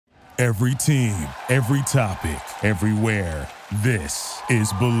Every team, every topic, everywhere. This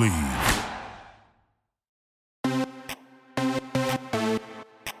is Believe.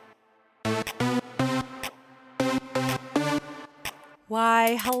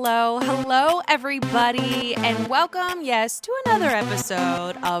 Why, hello, everybody, and welcome, to another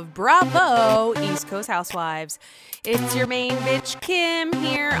episode of Bravo East Coast Housewives. It's your main bitch, Kim,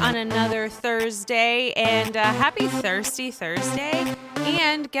 here on another Thursday, and happy Thirsty Thursday.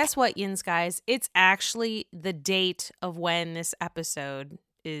 And guess what, yins guys? It's actually the date of when this episode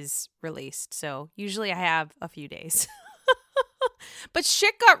is released, so usually I have a few days. But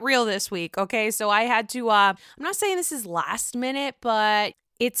shit got real this week, okay? So I had to, I'm not saying this is last minute, but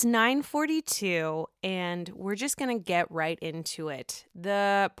it's 9:42 and we're just going to get right into it.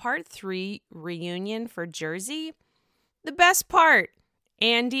 The part 3 reunion for Jersey, the best part,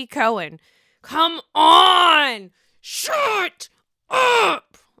 Andy Cohen. Come on! Shut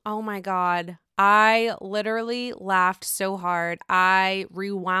up! Oh my God. I literally laughed so hard. I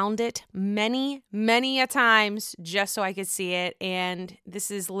rewound it many a times just so I could see it. And this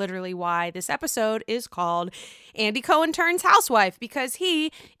is literally why this episode is called Andy Cohen Turns Housewife, because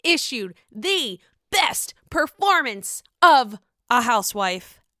he issued the best performance of a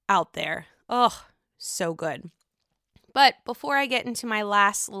housewife out there. Oh, so good. But before I get into my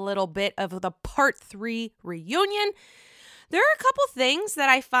last little bit of the part 3 reunion, there are a couple things that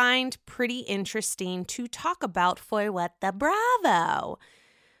I find pretty interesting to talk about for What the Bravo.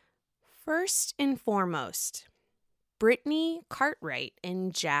 First and foremost, Brittany Cartwright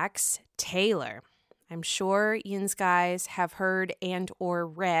and Jax Taylor. I'm sure yins guys have heard and or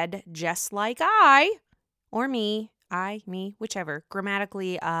read Just Like I, or me, whichever.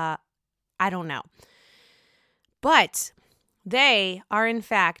 Grammatically, I don't know. But they are in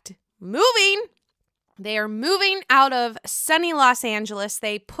fact moving. They are moving out of sunny Los Angeles.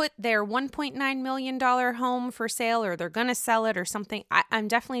 They put their $1.9 million home for sale, or they're going to sell it or something. I'm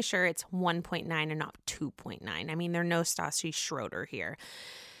definitely sure it's 1.9 and not 2.9. I mean, they're no Stassi Schroeder here.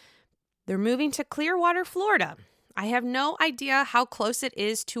 They're moving to Clearwater, Florida. I have no idea how close it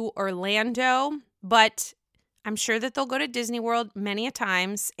is to Orlando, but I'm sure that they'll go to Disney World many a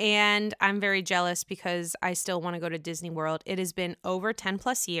times, and I'm very jealous because I still want to go to Disney World. It has been over 10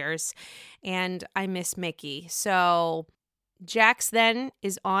 plus years, and I miss Mickey. So Jax then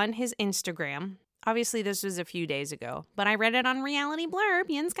is on his Instagram. Obviously, this was a few days ago, but I read it on Reality Blurb.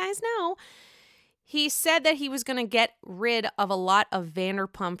 Yins guys know. He said that he was going to get rid of a lot of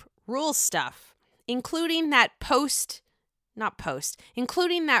Vanderpump Rules stuff, including that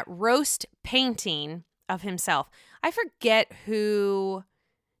including that roast painting of himself. I forget who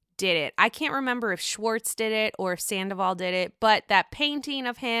did it. I can't remember if Schwartz did it or if Sandoval did it, but that painting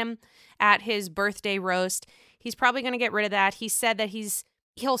of him at his birthday roast, he's probably going to get rid of that. He said that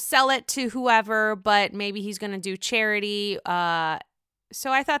he'll sell it to whoever, but maybe he's going to do charity.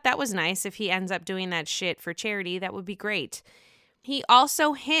 So I thought that was nice. If he ends up doing that shit for charity, that would be great. He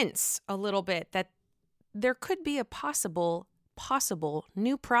also hints a little bit that there could be a possible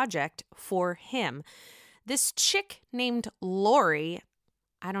new project for him. This chick named Lori,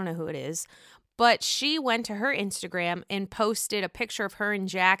 I don't know who it is, but she went to her Instagram and posted a picture of her and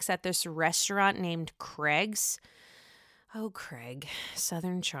Jax at this restaurant named Craig's. Oh, Craig,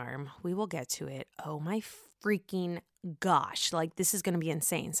 Southern Charm. We will get to it. Oh my freaking gosh. Like, this is going to be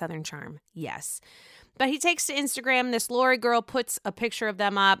insane. Southern Charm. Yes. But he takes to Instagram. This Lori girl puts a picture of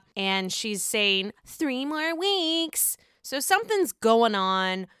them up and she's saying 3 more weeks. So something's going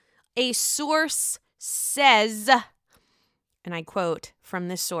on. A source says, and I quote from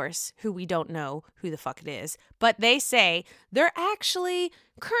this source, who we don't know who the fuck it is, but they say they're actually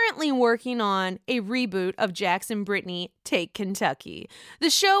currently working on a reboot of Jax and Brittany Take Kentucky.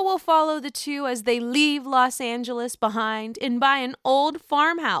 The show will follow the two as they leave Los Angeles behind and buy an old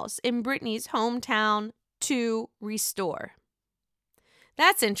farmhouse in Brittany's hometown to restore.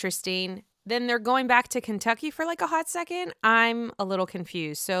 That's interesting. Then they're going back to Kentucky for like a hot second. I'm a little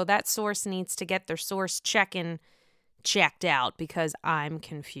confused. So that source needs to get their source checked out because I'm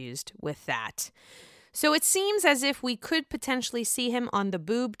confused with that. So it seems as if we could potentially see him on the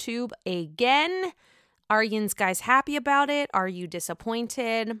boob tube again. Are yins guys happy about it? Are you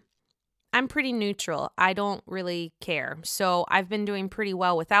disappointed? I'm pretty neutral. I don't really care. So I've been doing pretty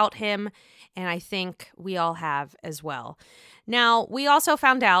well without him, and I think we all have as well. Now, we also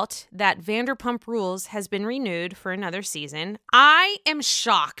found out that Vanderpump Rules has been renewed for another season. I am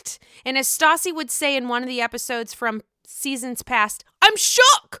shocked. And as Stassi would say in one of the episodes from seasons past, I'm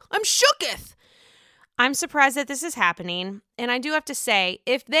shook. I'm shooketh. I'm surprised that this is happening. And I do have to say,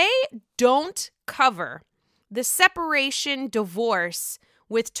 if they don't cover the separation divorce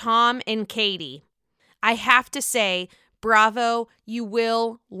with Tom and Katie. I have to say, Bravo, you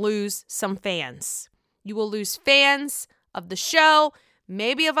will lose some fans. You will lose fans of the show,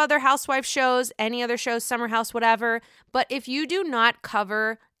 maybe of other housewife shows, any other shows, Summer House, whatever. But if you do not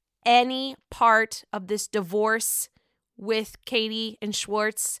cover any part of this divorce with Katie and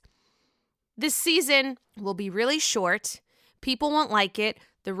Schwartz, this season will be really short. People won't like it.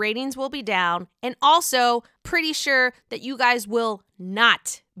 The ratings will be down. And also, pretty sure that you guys will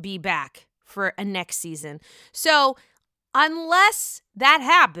not be back for a next season. So, unless that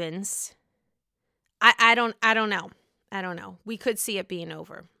happens, I don't know. We could see it being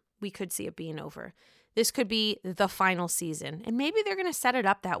over. This could be the final season. And maybe they're going to set it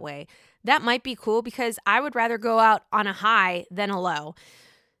up that way. That might be cool because I would rather go out on a high than a low.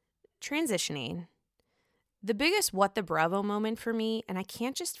 Transitioning. The biggest what the Bravo moment for me, and I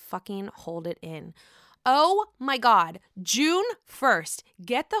can't just fucking hold it in. Oh my God, June 1st.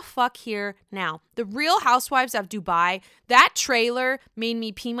 Get the fuck here now. The Real Housewives of Dubai. That trailer made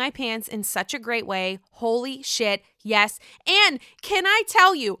me pee my pants in such a great way. Holy shit, yes. And can I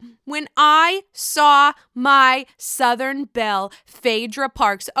tell you, when I saw my Southern Belle, Phaedra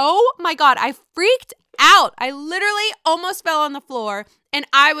Parks, oh my God, I freaked out. I literally almost fell on the floor. And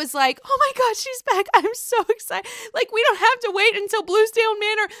I was like, oh my God, she's back. I'm so excited. Like, we don't have to wait until Bluesdale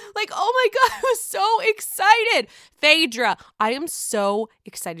Manor. Like, oh my God, I was so excited. Phaedra, I am so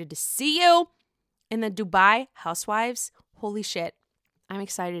excited to see you in the Dubai Housewives. Holy shit. I'm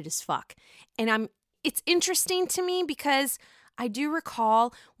excited as fuck. And it's interesting to me because I do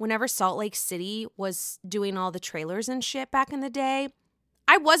recall whenever Salt Lake City was doing all the trailers and shit back in the day,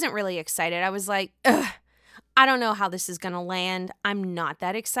 I wasn't really excited. I was like, ugh. I don't know how this is going to land. I'm not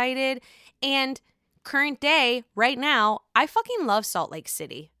that excited. And current day, right now, I fucking love Salt Lake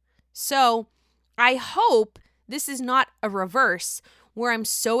City. So I hope this is not a reverse where I'm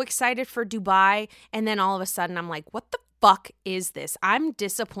so excited for Dubai and then all of a sudden I'm like, what the fuck is this? I'm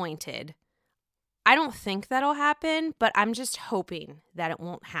disappointed. I don't think that'll happen, but I'm just hoping that it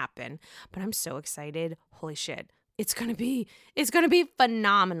won't happen. But I'm so excited. Holy shit. It's going to be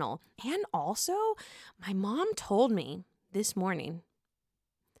phenomenal. And also, my mom told me this morning,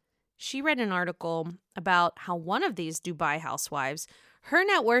 she read an article about how one of these Dubai housewives, her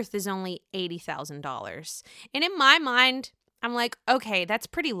net worth is only $80,000. And in my mind, I'm like, okay, that's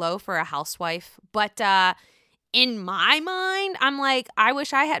pretty low for a housewife. But in my mind, I'm like, I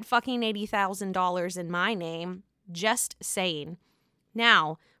wish I had fucking $80,000 in my name. Just saying.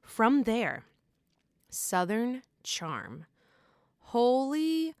 Now, from there, Southern Charm.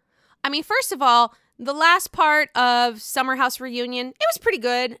 First of all, the last part of Summer House Reunion, it was pretty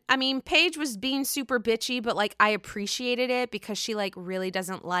good. I mean, Paige was being super bitchy, but like I appreciated it because she like really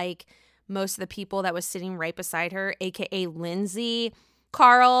doesn't like most of the people that was sitting right beside her, aka Lindsay.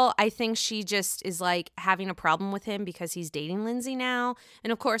 Carl, I think she just is like having a problem with him because he's dating Lindsay now.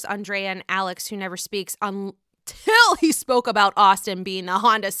 And of course, Andrea and Alex, who never speaks until he spoke about Austin being the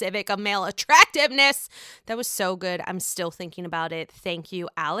Honda Civic of male attractiveness. That was so good. I'm still thinking about it. Thank you,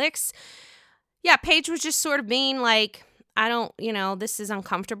 Alex. Yeah, Paige was just sort of being like, this is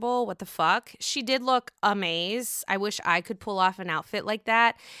uncomfortable. What the fuck? She did look amazed. I wish I could pull off an outfit like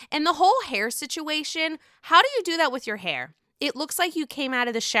that. And the whole hair situation, how do you do that with your hair? It looks like you came out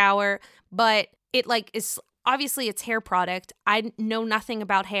of the shower, but it like is obviously it's hair product. I know nothing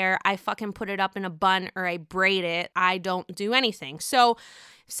about hair. I fucking put it up in a bun or I braid it. I don't do anything. So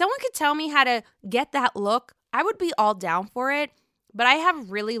if someone could tell me how to get that look, I would be all down for it. But I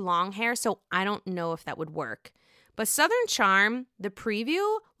have really long hair, so I don't know if that would work. But Southern Charm, the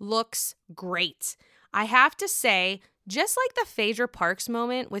preview looks great. I have to say, just like the Phaedra Parks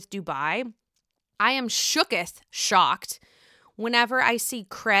moment with Dubai, I am shocked whenever I see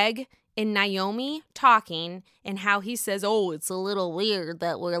Craig and Naomi talking and how he says, oh, it's a little weird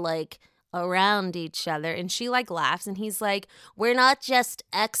that we're like around each other. And she like laughs and he's like, we're not just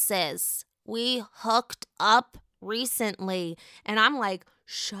exes. We hooked up recently. And I'm like,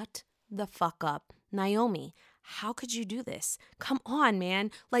 shut the fuck up. Naomi, how could you do this? Come on,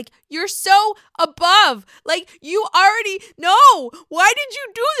 man. Like, you're so above. Like, you already know. Why did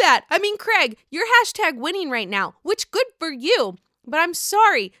you do that? I mean, Craig, you're hashtag winning right now, which good for you. But I'm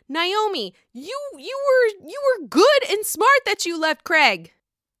sorry, Naomi, you were good and smart that you left Craig.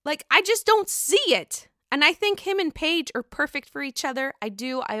 Like, I just don't see it. And I think him and Paige are perfect for each other. I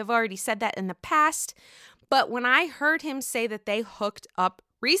do. I have already said that in the past. But when I heard him say that they hooked up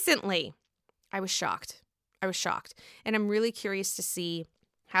recently, I was shocked. And I'm really curious to see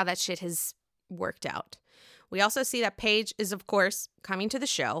how that shit has worked out. We also see that Paige is, of course, coming to the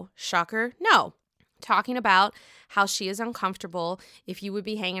show. Shocker? No. talking about how she is uncomfortable if you would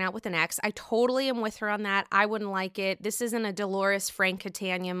be hanging out with an ex. I totally am with her on that. I wouldn't like it. This isn't a Dolores Frank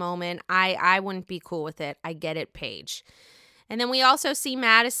Catania moment. I wouldn't be cool with it. I get it, Paige. And then we also see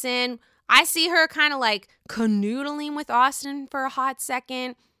Madison. I see her kind of like canoodling with Austin for a hot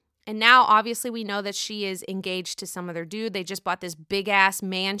second. And now, obviously, we know that she is engaged to some other dude. They just bought this big-ass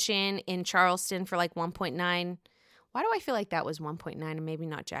mansion in Charleston for like 1.9. Why do I feel like that was 1.9 and maybe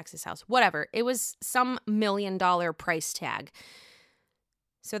not Jax's house? Whatever. It was some $1 million price tag.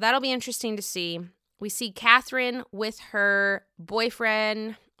 So that'll be interesting to see. We see Catherine with her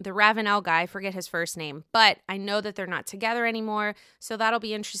boyfriend, the Ravenel guy. I forget his first name. But I know that they're not together anymore. So that'll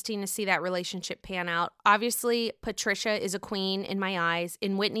be interesting to see that relationship pan out. Obviously, Patricia is a queen in my eyes.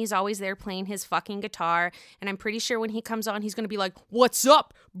 And Whitney's always there playing his fucking guitar. And I'm pretty sure when he comes on, he's going to be like, "What's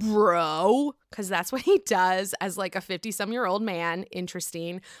up, bro?" Because that's what he does as like a 50-some-year-old man.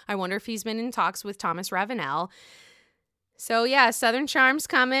 Interesting. I wonder if he's been in talks with Thomas Ravenel. So yeah, Southern Charm's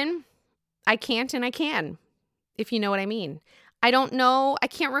coming. I can't and I can, if you know what I mean. I don't know. I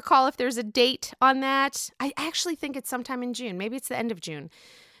can't recall if there's a date on that. I actually think it's sometime in June. Maybe it's the end of June.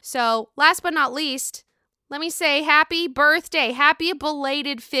 So last but not least, let me say happy birthday. Happy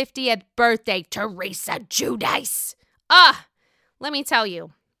belated 50th birthday, Teresa Giudice. Let me tell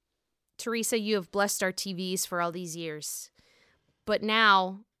you, Teresa, you have blessed our TVs for all these years. But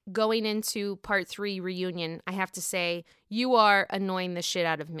now, going into part 3 reunion, I have to say, you are annoying the shit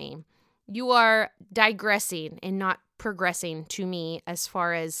out of me. You are digressing and not progressing to me as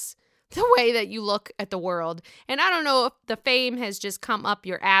far as the way that you look at the world. And I don't know if the fame has just come up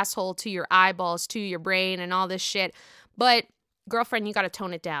your asshole to your eyeballs, to your brain and all this shit. But girlfriend, you got to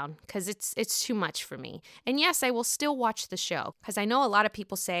tone it down because it's too much for me. And yes, I will still watch the show because I know a lot of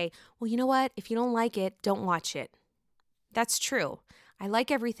people say, well, you know what? If you don't like it, don't watch it. That's true. I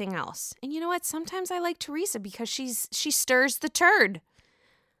like everything else. And you know what? Sometimes I like Teresa because she stirs the turd.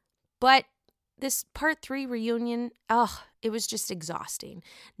 But this part 3 reunion, it was just exhausting.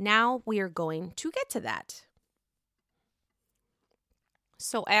 Now we are going to get to that.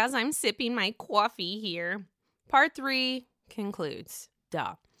 So as I'm sipping my coffee here, part 3 concludes.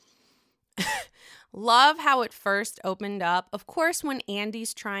 Duh. Love how it first opened up. Of course, when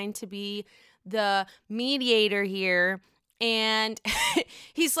Andy's trying to be the mediator here, and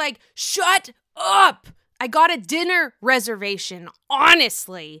he's like, "Shut up! I got a dinner reservation."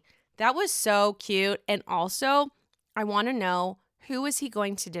 Honestly, that was so cute. And also, I want to know, who is he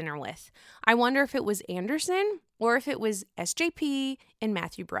going to dinner with? I wonder if it was Anderson or if it was SJP and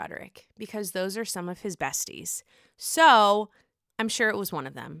Matthew Broderick, because those are some of his besties. So I'm sure it was one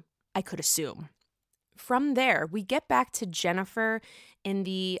of them. I could assume. From there, we get back to Jennifer and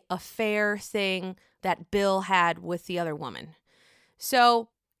the affair thing that Bill had with the other woman. So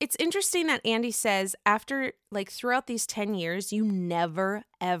it's interesting that Andy says throughout these 10 years, you never,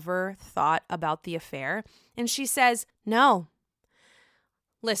 ever thought about the affair. And she says, no.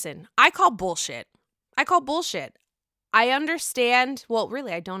 Listen, I call bullshit. I understand. Well,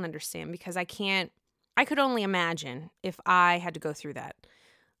 really, I don't understand because I could only imagine if I had to go through that.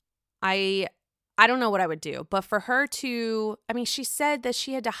 I don't know what I would do. But for her she said that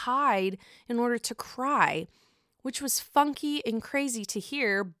she had to hide in order to cry, which was funky and crazy to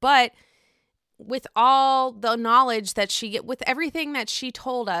hear. But with all the knowledge that with everything that she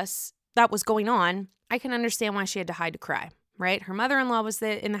told us that was going on, I can understand why she had to hide to cry, right? Her mother-in-law was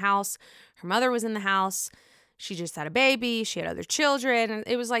in the house. Her mother was in the house. She just had a baby. She had other children. And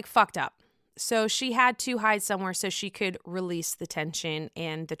it was like fucked up. So she had to hide somewhere so she could release the tension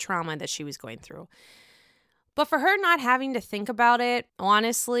and the trauma that she was going through. But for her not having to think about it,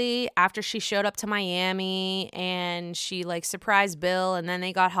 honestly, after she showed up to Miami and she surprised Bill and then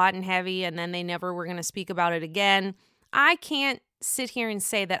they got hot and heavy and then they never were going to speak about it again, I can't sit here and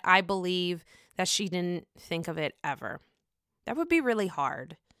say that I believe that she didn't think of it ever. That would be really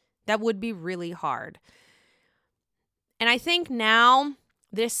hard. And I think now,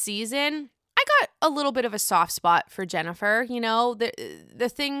 this season, I got a little bit of a soft spot for Jennifer. You know, the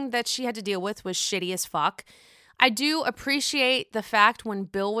thing that she had to deal with was shitty as fuck. I do appreciate the fact when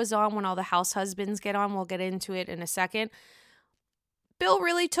Bill was on, when all the house husbands get on, we'll get into it in a second. Bill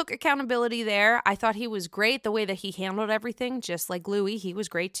really took accountability there. I thought he was great, the way that he handled everything, just like Louie. He was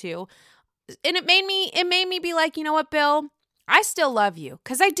great too. And it made me be like, you know what, Bill? I still love you.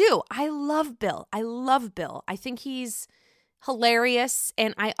 Because I do. I love Bill. I think he's hilarious,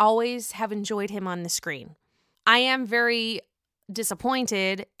 and I always have enjoyed him on the screen. I am very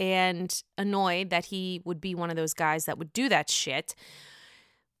disappointed and annoyed that he would be one of those guys that would do that shit.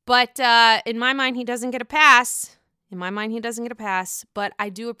 But in my mind, he doesn't get a pass. In my mind, he doesn't get a pass, but I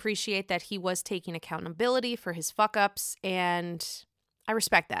do appreciate that he was taking accountability for his fuck-ups, and I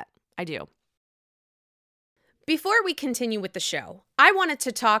respect that. I do. Before we continue with the show, I wanted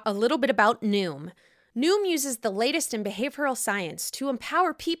to talk a little bit about Noom. Noom uses the latest in behavioral science to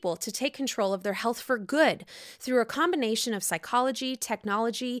empower people to take control of their health for good through a combination of psychology,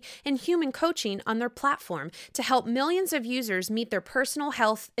 technology, and human coaching on their platform to help millions of users meet their personal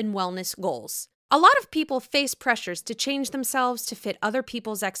health and wellness goals. A lot of people face pressures to change themselves to fit other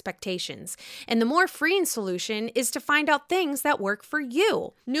people's expectations, and the more freeing solution is to find out things that work for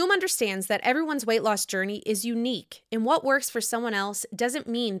you. Noom understands that everyone's weight loss journey is unique, and what works for someone else doesn't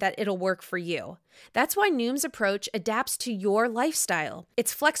mean that it'll work for you. That's why Noom's approach adapts to your lifestyle.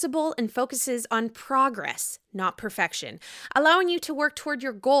 It's flexible and focuses on progress, not perfection, allowing you to work toward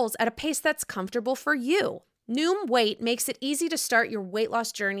your goals at a pace that's comfortable for you. Noom Weight makes it easy to start your weight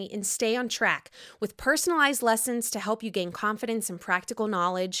loss journey and stay on track with personalized lessons to help you gain confidence and practical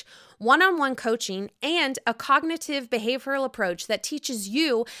knowledge, one-on-one coaching, and a cognitive behavioral approach that teaches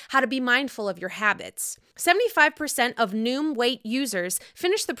you how to be mindful of your habits. 75% of Noom Weight users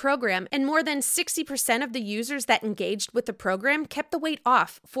finished the program, and more than 60% of the users that engaged with the program kept the weight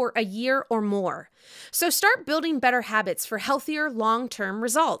off for a year or more. So start building better habits for healthier long-term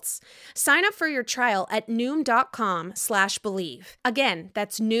results. Sign up for your trial at Noom.com/believe. Again,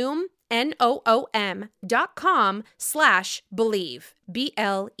 that's Noom, Noom.com/believe,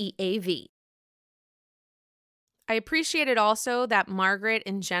 BLEAV. I appreciated also that Margaret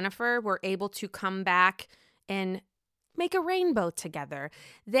and Jennifer were able to come back and make a rainbow together.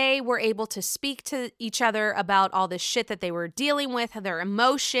 They were able to speak to each other about all the shit that they were dealing with, their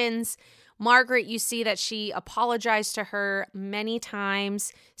emotions. Margaret, you see that she apologized to her many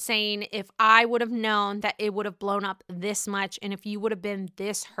times, saying, if I would have known that it would have blown up this much, and if you would have been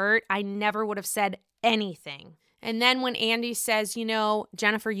this hurt, I never would have said anything. And then when Andy says,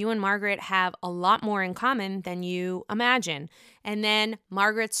 Jennifer, you and Margaret have a lot more in common than you imagine. And then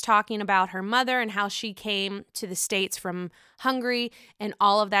Margaret's talking about her mother and how she came to the States from Hungary and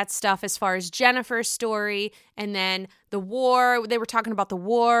all of that stuff as far as Jennifer's story. And then the war, they were talking about the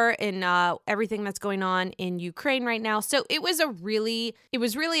war and everything that's going on in Ukraine right now. So it was really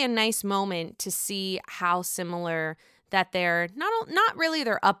a nice moment to see how similar that they're not really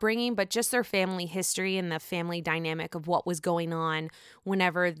their upbringing, but just their family history and the family dynamic of what was going on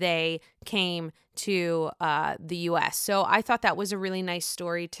whenever they came to the U.S. So I thought that was a really nice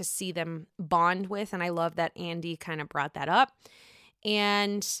story to see them bond with, and I love that Andy kind of brought that up.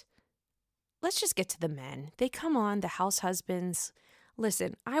 And let's just get to the men. They come on, the house husbands.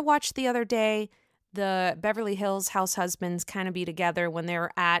 Listen, I watched the other day the Beverly Hills house husbands kind of be together when they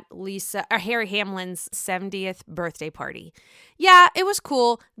were at Harry Hamlin's 70th birthday party. Yeah, it was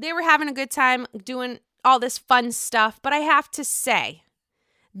cool. They were having a good time doing all this fun stuff, but I have to say,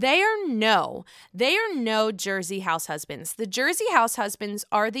 they are no Jersey house husbands. The Jersey house husbands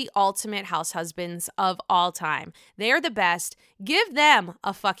are the ultimate house husbands of all time. They are the best. Give them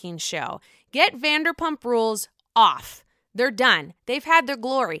a fucking show. Get Vanderpump Rules off. They're done. They've had their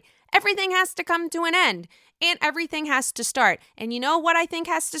glory. Everything has to come to an end, and everything has to start. And you know what I think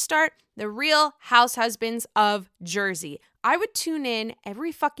has to start? The Real House Husbands of Jersey. I would tune in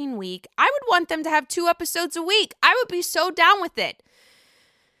every fucking week. I would want them to have 2 episodes a week. I would be so down with it.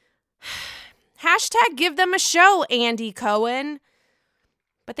 Hashtag give them a show, Andy Cohen.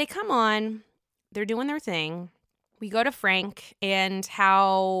 But they come on. They're doing their thing. We go to Frank and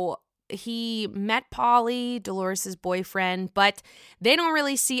how he met Polly, Dolores' boyfriend, but they don't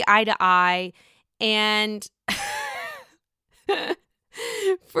really see eye to eye. And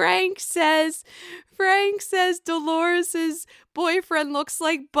Frank says Dolores' boyfriend looks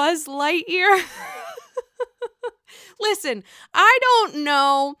like Buzz Lightyear. Listen, I don't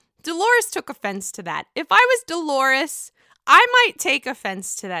know. Dolores took offense to that. If I was Dolores, I might take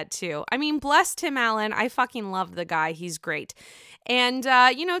offense to that too. I mean, bless Tim Allen. I fucking love the guy. He's great. And,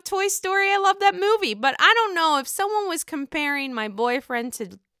 Toy Story, I love that movie. But I don't know if someone was comparing my boyfriend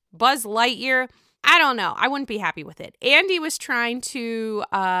to Buzz Lightyear. I don't know. I wouldn't be happy with it. Andy was trying to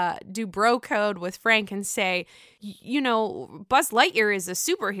do bro code with Frank and say, Buzz Lightyear is a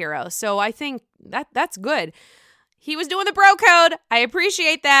superhero. So I think that's good. He was doing the bro code. I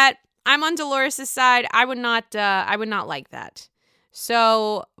appreciate that. I'm on Dolores' side. I would not like that.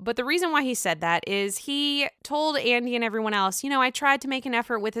 So, but the reason why he said that is he told Andy and everyone else, I tried to make an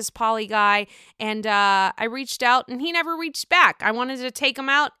effort with this Polly guy and I reached out and he never reached back. I wanted to take him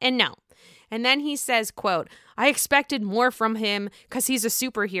out and no. And then he says, quote, I expected more from him because he's a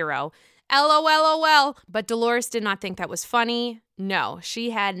superhero. LOL. But Dolores did not think that was funny. No, she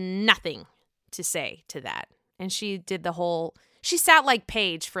had nothing to say to that. And she sat like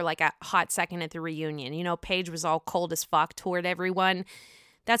Paige for like a hot second at the reunion. You know, Paige was all cold as fuck toward everyone.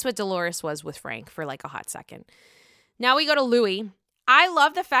 That's what Dolores was with Frank for like a hot second. Now we go to Louis. I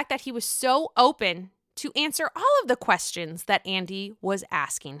love the fact that he was so open to answer all of the questions that Andy was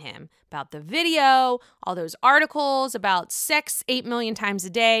asking him about the video, all those articles about sex 8 million times a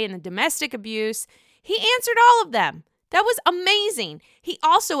day and the domestic abuse. He answered all of them. That was amazing. He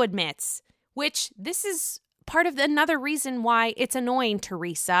also admits, which this is part of another reason why it's annoying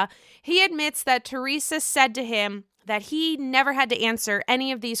Teresa. He admits that Teresa said to him that he never had to answer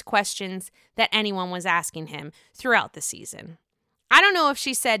any of these questions that anyone was asking him throughout the season. I don't know if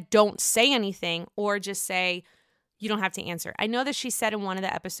she said don't say anything or just say you don't have to answer. I know that she said in one of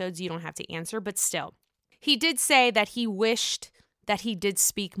the episodes you don't have to answer, but still. He did say that he wished that he did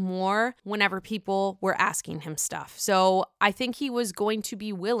speak more whenever people were asking him stuff. So I think he was going to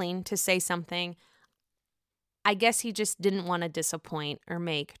be willing to say something. I guess he just didn't want to disappoint or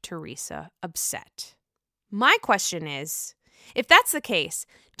make Teresa upset. My question is, if that's the case,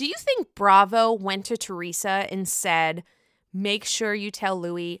 do you think Bravo went to Teresa and said, make sure you tell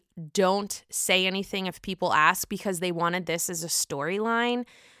Louis, don't say anything if people ask, because they wanted this as a storyline?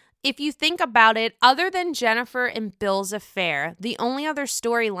 If you think about it, other than Jennifer and Bill's affair, the only other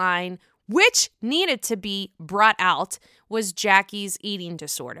storyline which needed to be brought out was Jackie's eating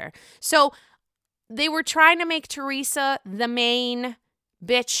disorder. So they were trying to make Teresa the main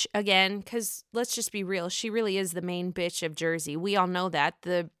bitch again, because let's just be real, she really is the main bitch of Jersey. We all know that.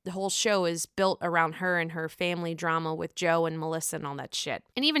 The whole show is built around her and her family drama with Joe and Melissa and all that shit.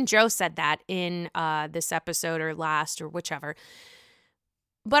 And even Joe said that in this episode or last or whichever.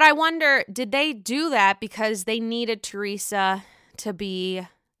 But I wonder, did they do that because they needed Teresa to be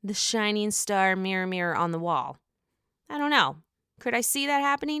the shining star, mirror, mirror on the wall? I don't know. Could I see that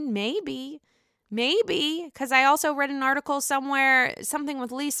happening? Maybe, because I also read an article somewhere, something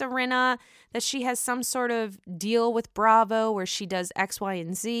with Lisa Rinna, that she has some sort of deal with Bravo where she does X, Y,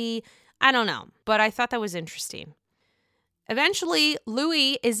 and Z. I don't know, but I thought that was interesting. Eventually,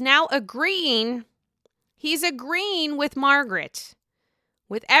 Louis is now agreeing. He's agreeing with Margaret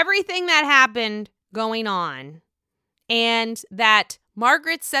with everything that happened going on, and that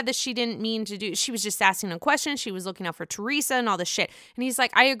Margaret said that she didn't mean to do, she was just asking a question. She was looking out for Teresa and all this shit. And he's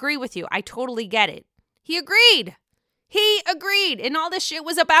like, I agree with you. I totally get it. He agreed. And all this shit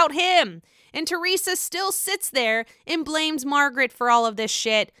was about him. And Teresa still sits there and blames Margaret for all of this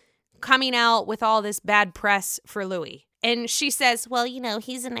shit coming out with all this bad press for Louis. And she says, well, you know,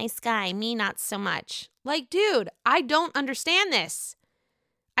 he's a nice guy. Me, not so much. Like, dude, I don't understand this.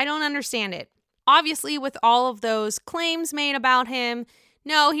 I don't understand it. Obviously, with all of those claims made about him,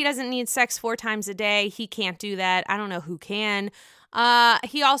 no, he doesn't need sex 4 times a day. He can't do that. I don't know who can.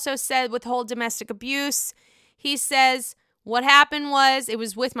 He also said with the whole domestic abuse, he says, what happened was it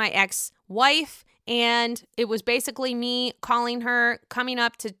was with my ex-wife, and it was basically me calling her, coming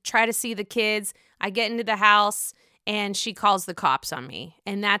up to try to see the kids. I get into the house, and she calls the cops on me.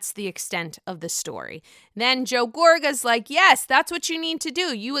 And that's the extent of the story. Then Joe Gorga's like, yes, that's what you need to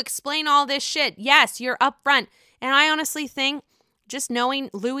do. You explain all this shit. Yes, you're upfront. And I honestly think, just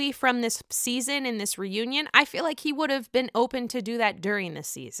knowing Louis from this season and this reunion, I feel like he would have been open to do that during the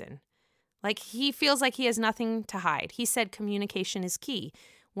season. Like, he feels like he has nothing to hide. He said communication is key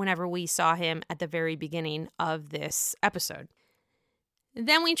whenever we saw him at the very beginning of this episode.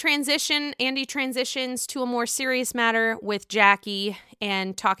 Then Andy transitions to a more serious matter with Jackie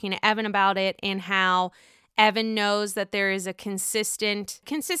and talking to Evan about it, and how Evan knows that there is a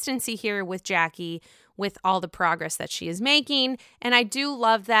consistency here with Jackie with all the progress that she is making. And I do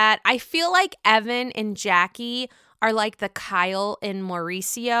love that. I feel like Evan and Jackie are like the Kyle and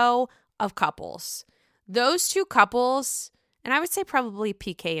Mauricio of couples. Those two couples, and I would say probably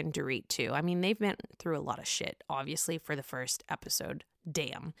PK and Dorit too. I mean, they've been through a lot of shit, obviously, for the first episode.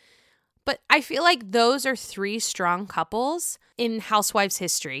 Damn. But I feel like those are 3 strong couples in Housewives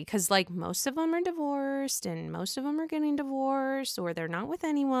history, because like most of them are divorced and most of them are getting divorced, or they're not with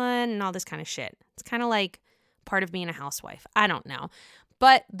anyone and all this kind of shit. It's kind of like part of being a housewife. I don't know.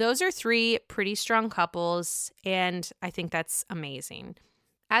 But those are 3 pretty strong couples, and I think that's amazing.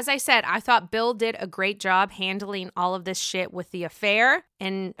 As I said, I thought Bill did a great job handling all of this shit with the affair,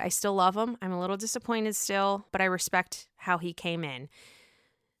 and I still love him. I'm a little disappointed still, but I respect how he came in.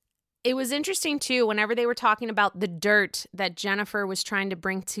 It was interesting, too, whenever they were talking about the dirt that Jennifer was trying to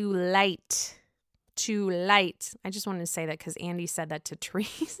bring to light. I just wanted to say that because Andy said that to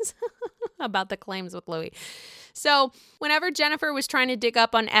Therese about the claims with Louis. So whenever Jennifer was trying to dig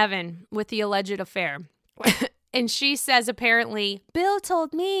up on Evan with the alleged affair, And she says, apparently, Bill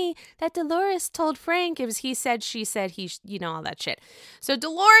told me that Dolores told Frank. It was he said, she said, he, all that shit. So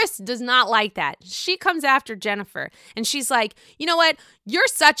Dolores does not like that. She comes after Jennifer and she's like, you know what? You're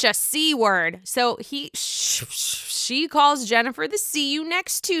such a C word. So she calls Jennifer the see you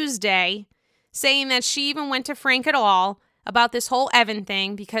next Tuesday, saying that she even went to Frank at all about this whole Evan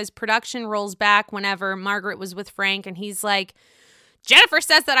thing because production rolls back whenever Margaret was with Frank. And he's like, Jennifer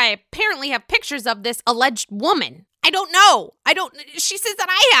says that I apparently have pictures of this alleged woman. I don't know. She says that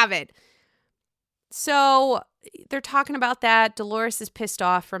I have it. So they're talking about that. Dolores is pissed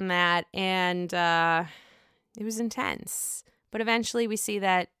off from that. And it was intense. But eventually we see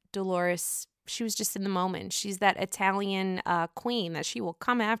that Dolores, she was just in the moment. She's that Italian queen that she will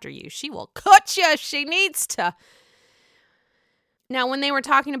come after you. She will cut you if she needs to. Now, when they were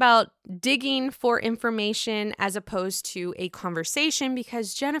talking about digging for information as opposed to a conversation,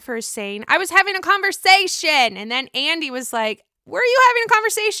 because Jennifer is saying, I was having a conversation. And then Andy was like, were you having a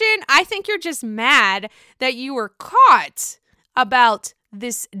conversation? I think you're just mad that you were caught about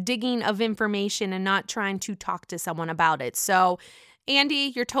this digging of information and not trying to talk to someone about it. So,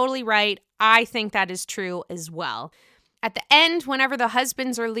 Andy, you're totally right. I think that is true as well. At the end, whenever the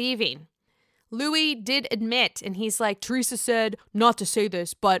husbands are leaving, Louis did admit, and he's like, Teresa said not to say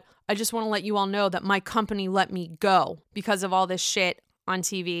this, but I just want to let you all know that my company let me go because of all this shit on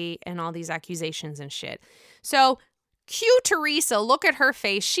TV and all these accusations and shit. So, cue Teresa, look at her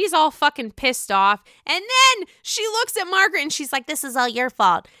face. She's all fucking pissed off. And then she looks at Margaret and she's like, this is all your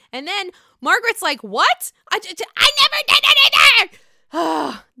fault. And then Margaret's like, what? I never did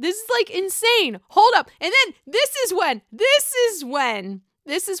anything. This is like insane. Hold up. And then this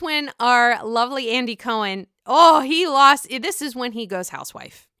is when our lovely Andy Cohen, he lost. This is when he goes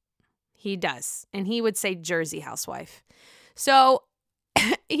housewife. He does. And he would say Jersey housewife. So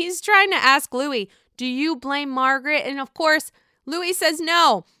he's trying to ask Louis, do you blame Margaret? And of course, Louis says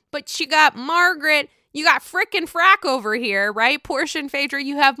no. But you got Margaret, you got frickin' Frack over here, right? Portia and Phaedra,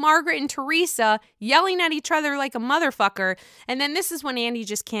 you have Margaret and Teresa yelling at each other like a motherfucker. And then this is when Andy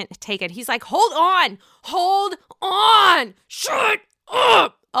just can't take it. He's like, hold on, shut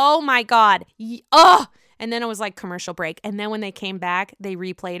up. Oh my God. And then it was like commercial break. And then when they came back, they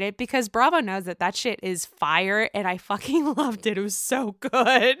replayed it because Bravo knows that shit is fire. And I fucking loved it. It was so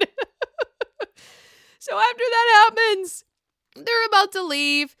good. So after that happens, they're about to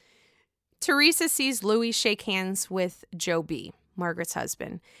leave. Teresa sees Louis shake hands with Joe B., Margaret's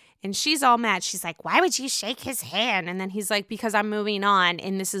husband. And she's all mad. She's like, why would you shake his hand? And then he's like, because I'm moving on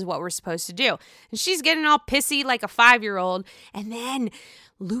and this is what we're supposed to do. And she's getting all pissy like a 5-year-old. And then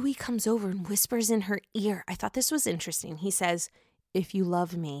Louis comes over and whispers in her ear. I thought this was interesting. He says, if you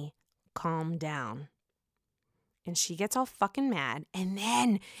love me, calm down. And she gets all fucking mad. And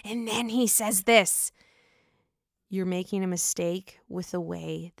then he says this. You're making a mistake with the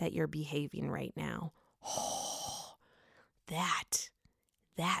way that you're behaving right now. Oh, that,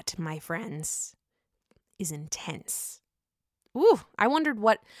 my friends, is intense. Ooh, I wonder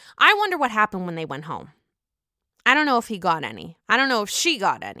what happened when they went home. I don't know if he got any. I don't know if she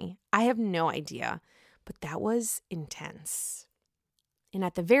got any. I have no idea. But that was intense. And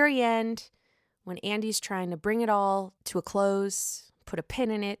at the very end, when Andy's trying to bring it all to a close, put a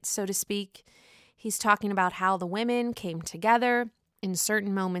pin in it, so to speak, he's talking about how the women came together in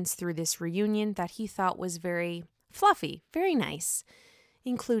certain moments through this reunion that he thought was very fluffy, very nice,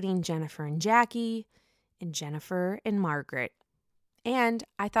 including Jennifer and Jackie and Jennifer and Margaret. And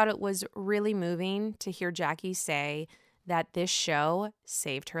I thought it was really moving to hear Jackie say that this show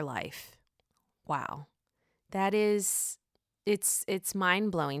saved her life. Wow. That is, it's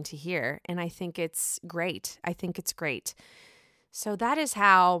mind-blowing to hear, and I think it's great. So that is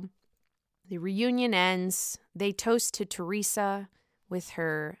how the reunion ends. They toast to Teresa with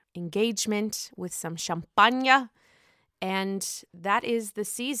her engagement with some champagne, and that is the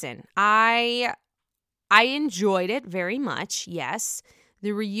season. I enjoyed it very much, yes.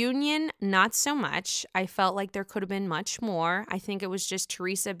 The reunion, not so much. I felt like there could have been much more. I think it was just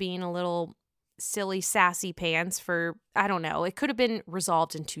Teresa being a little silly, sassy pants for, I don't know. It could have been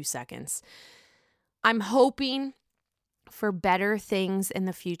resolved in 2 seconds. I'm hoping for better things in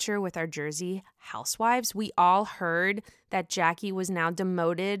the future with our Jersey housewives. We all heard that Jackie was now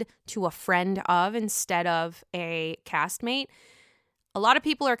demoted to a friend of instead of a castmate. A lot of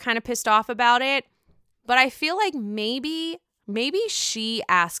people are kind of pissed off about it, but I feel like maybe she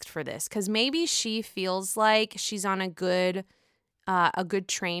asked for this because maybe she feels like she's on a good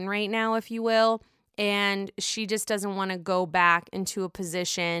train right now, if you will, and she just doesn't want to go back into a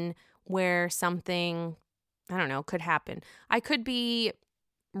position where something, I don't know, could happen. I could be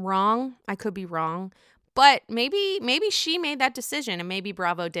wrong, But maybe she made that decision and maybe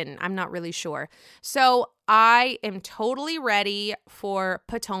Bravo didn't. I'm not really sure. So I am totally ready for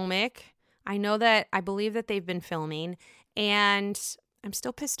Potomac. I believe that they've been filming, and I'm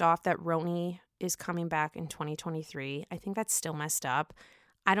still pissed off that Roni is coming back in 2023. I think that's still messed up.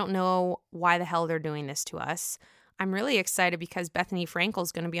 I don't know why the hell they're doing this to us. I'm really excited because Bethany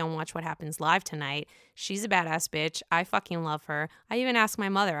Frankel's going to be on Watch What Happens Live tonight. She's a badass bitch. I fucking love her. I even asked my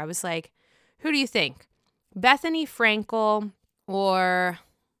mother. I was like, who do you think? Bethany Frankel or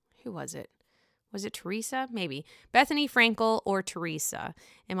who was it? Was it Teresa? Maybe. Bethany Frankel or Teresa.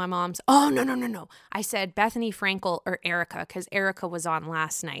 And my mom's, oh, no. I said Bethany Frankel or Erica because Erica was on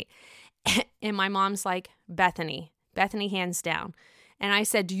last night. And my mom's like, Bethany hands down. And I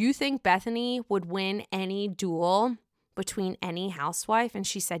said, do you think Bethany would win any duel between any housewife? And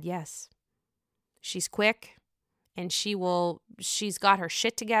she said, yes. She's quick and she's got her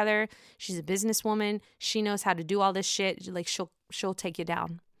shit together. She's a businesswoman. She knows how to do all this shit. Like she'll take you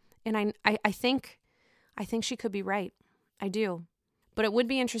down. And I think she could be right. I do. But it would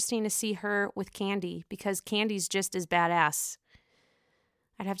be interesting to see her with Kandi because Candy's just as badass.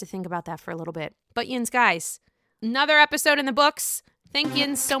 I'd have to think about that for a little bit. But Yins, guys, another episode in the books. Thank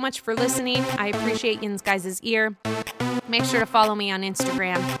Yins so much for listening. I appreciate Yins guys' ear. Make sure to follow me on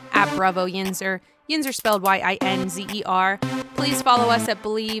Instagram at Bravo Yinzer. Yinzer spelled Y-I-N-Z-E-R. Please follow us at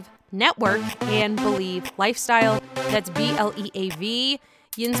Believe Network and Believe Lifestyle. That's B-L-E-A-V.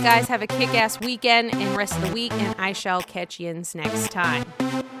 Yins guys, have a kick-ass weekend and rest of the week, and I shall catch Yins next time.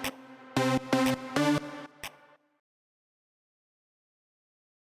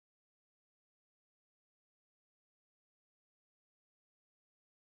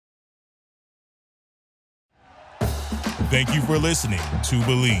 Thank you for listening to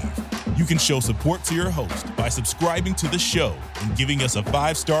Believe. You can show support to your host by subscribing to the show and giving us a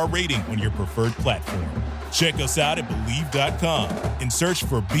 5-star rating on your preferred platform. Check us out at Believe.com and search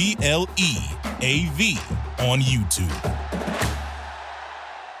for BLEAV on YouTube.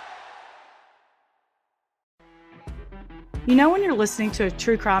 You know when you're listening to a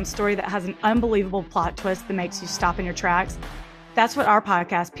true crime story that has an unbelievable plot twist that makes you stop in your tracks? That's what our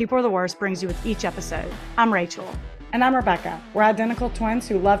podcast, People Are the Worst, brings you with each episode. I'm Rachel. And I'm Rebecca. We're identical twins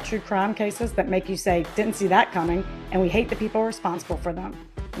who love true crime cases that make you say, didn't see that coming, and we hate the people responsible for them.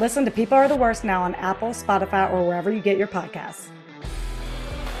 Listen to People Are the Worst now on Apple, Spotify, or wherever you get your podcasts.